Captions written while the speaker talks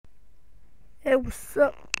Hey, what's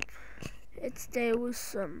up? It's day with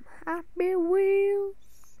some Happy Wheels.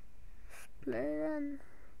 Playin.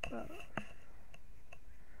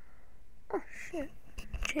 Oh shit,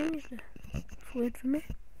 changed it. It's weird for me.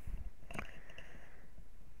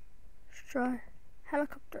 Let's try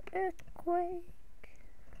helicopter earthquake.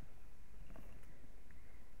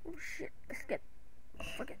 Oh shit, let's get.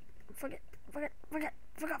 Fuck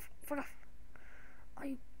off. Are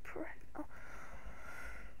you Oh.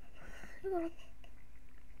 You got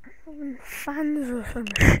fans or some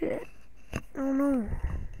shit. I don't know.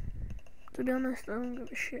 To be honest, I don't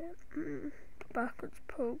give a shit. Backwards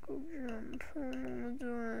pogo jump. I wanna do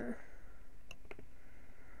it.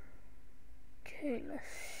 Okay, let's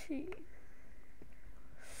see.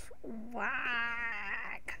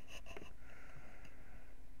 Swag.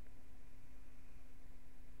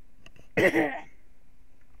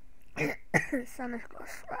 Santa's got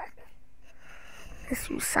swag. Let's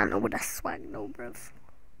use Santa with a swag, no bruv.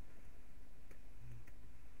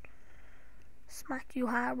 Smack you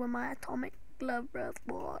hard with my atomic glove, bruv.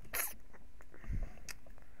 What?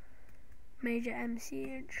 Major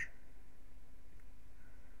MCH.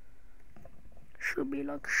 Should be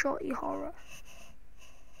like shotty horror.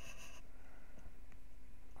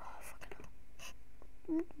 Oh, fucking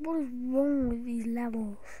hell. What is wrong with these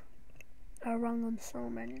levels? They're wrong on so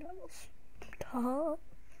many levels. Duh.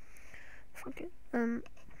 Fuck it.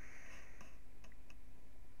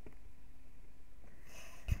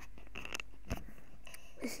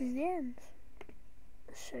 This is the end.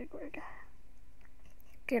 So great.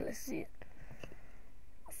 Okay, let's see it.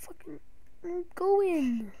 I'm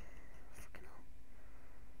going. Fucking hell.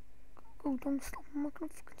 Go, don't stop. I'm not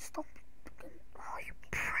gonna fucking stop. Oh, you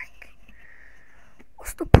prick.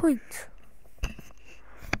 What's the point?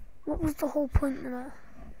 What was the whole point of that?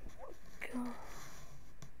 God.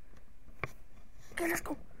 Okay, let's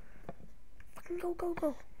go. Fucking go.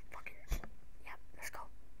 Fucking. Yeah, let's go.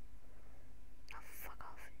 Oh, fuck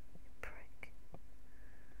off, you prick.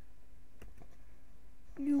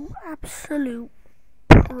 You absolute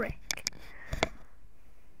prick.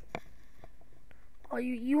 Oh,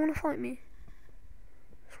 you wanna fight me?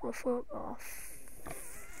 That's what I thought. Oh,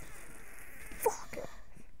 fuck it.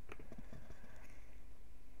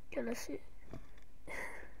 Okay, let's see.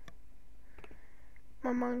 My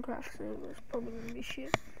Minecraft server is probably gonna be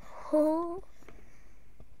shit. Oh,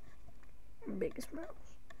 biggest mouse.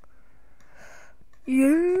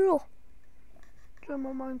 Yeah. So my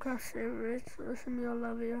Minecraft server is. Listen to me, I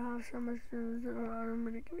love you. I have so much things that I don't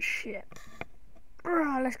really give a shit.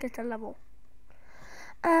 Let's get to level.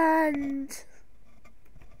 And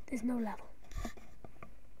there's no level.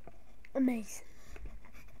 Amazing.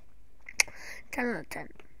 10 out of 10.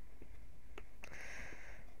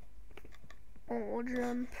 Oh,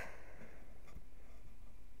 jump.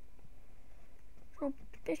 Oh,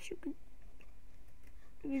 bitch, you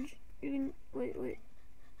can, wait.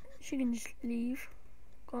 She can just leave.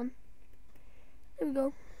 Gone. There we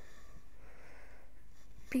go.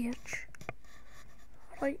 Bitch.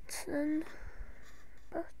 Right then.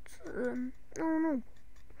 But, I don't know.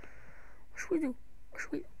 What should we do?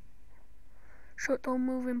 Shut down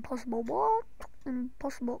move impossible what?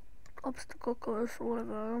 Impossible obstacle course or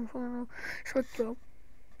whatever. I don't fucking know. Short throw.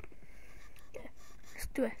 Yeah, let's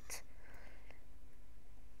do it.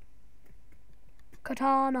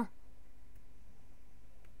 Katana.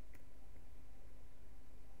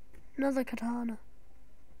 Another katana.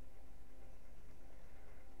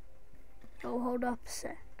 Yo, hold up a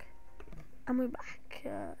sec. And we're back.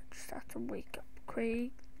 Just have to wake up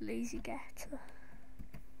Craig, lazy getter.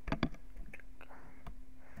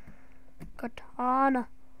 Katana.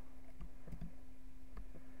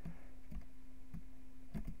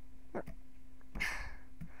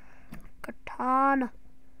 Katana.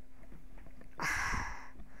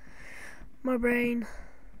 My brain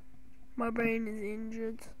is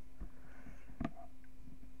injured.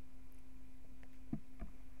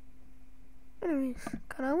 Anyways,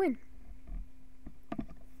 can I win?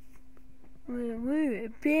 We're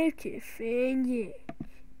about to find it.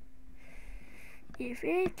 If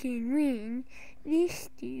I can win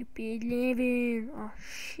this stupid level. Oh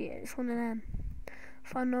shit, it's one of them.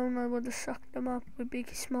 If I'd known, I would have sucked them up with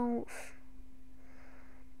big smalls.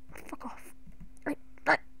 Fuck off.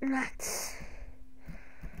 Nuts.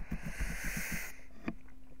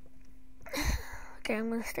 Okay, I'm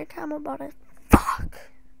gonna stay calm about it. Fuck.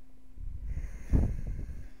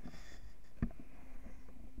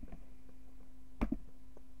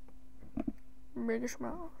 Biggest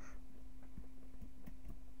mouse.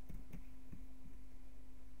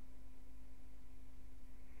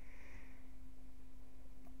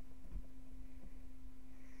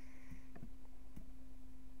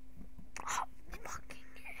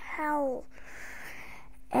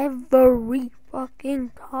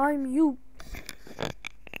 fucking time, you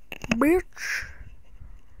bitch.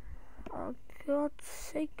 Oh, God's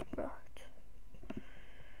sake, bro.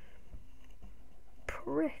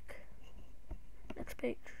 Prick. Next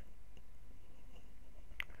page.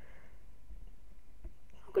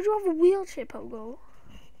 How could you have a wheelchair pogo?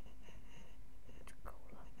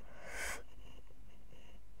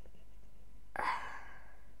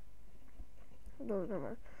 Those are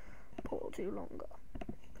gonna pull too longer.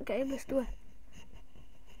 Okay, let's do it.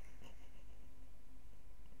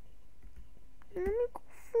 Let me go.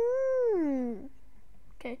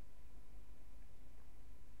 Okay.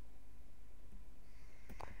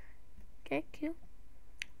 Okay, cute.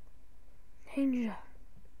 Danger.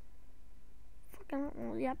 Fucking,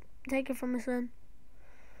 well, yep. Take it from my son.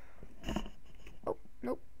 Oh,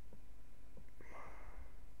 nope.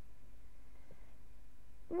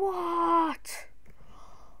 What?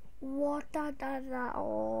 What?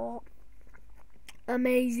 Oh.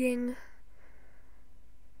 Amazing.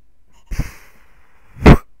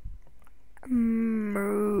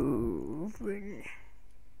 Moving.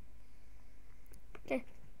 Okay.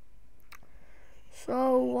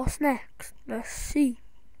 So, what's next? Let's see.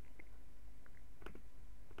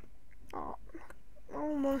 Oh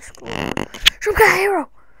my school. Shopcat Hero!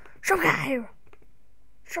 Shopcat Hero!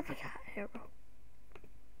 Shopcat Hero.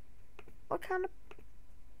 What kind of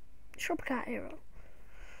Shopcat Hero?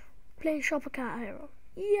 Play Shopcat Hero.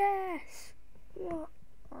 Yes! What?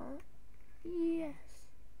 Yes.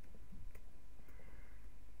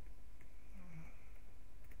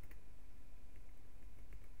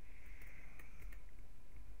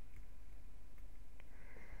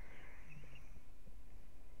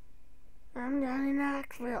 I'm down in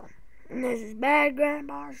Knoxville. And this is Bad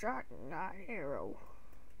Grandpa Shotgun Hero.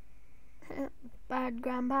 Bad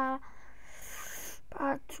Grandpa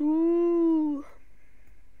Part 2.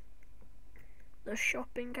 The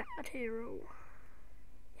Shopping Cat Hero.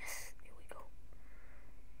 Yes, here we go.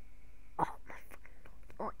 Oh my fucking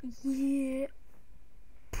God. Oh yeah.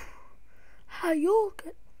 How you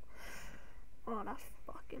get? Oh, that's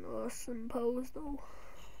fucking awesome pose though.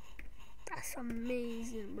 That's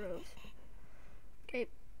amazing, bros. Okay,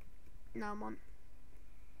 now I'm on.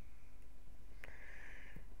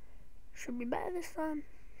 Should be better this time.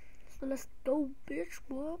 So let's go, bitch.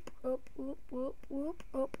 Whoop, up, whoop, whoop, whoop,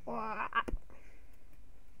 up, whoop.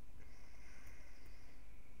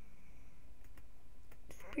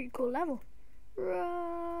 It's a pretty cool level.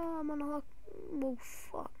 I'm on a hawk. Oh,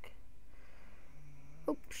 fuck.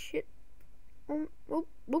 Oh, shit. Oh, oh,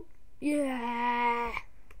 oh. Yeah.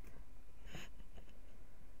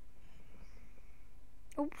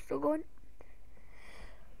 Oh, still going.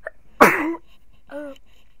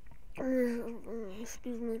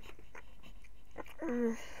 Excuse me.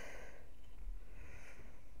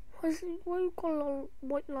 What do you call a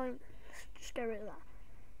white line? Just get rid of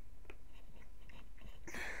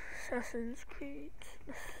that. Assassin's Creed.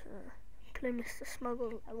 Let's play Mr.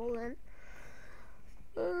 Smuggle level then.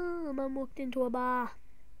 Oh, man walked into a bar.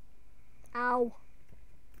 Ow.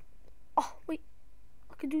 Oh, wait.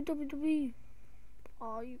 I can do WWE.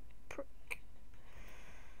 Oh, you prick.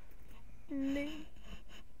 Name.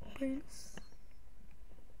 Please.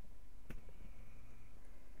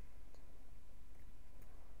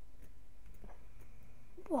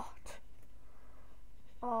 What?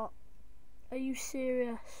 Oh, are you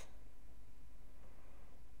serious?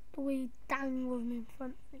 The way he dangled me in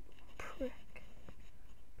front of me, prick.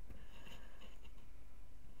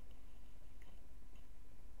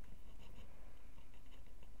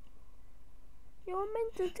 You're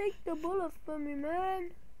meant to take the bullet from me,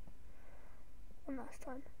 man. One last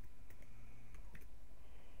time.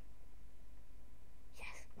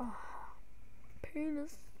 Yes. Oh,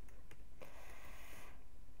 penis.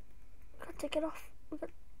 We gotta take it off. We got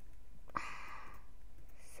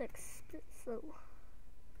 6 bits, so.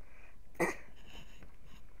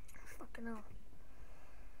 Fucking hell.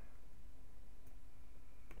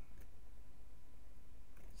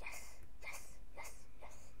 Yes, yes, yes,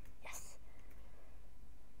 yes, yes.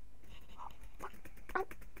 Oh, fuck. Oh.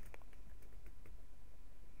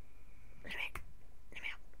 Let me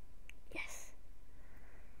out. Yes.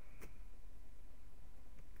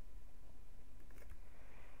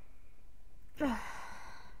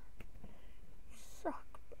 Suck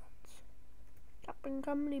butts. Captain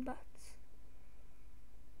Gumly butts.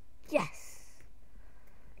 Yes.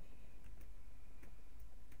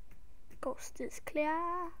 Coast is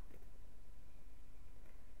clear.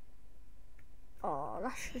 Oh,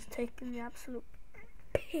 that's just taking the absolute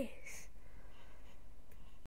piss.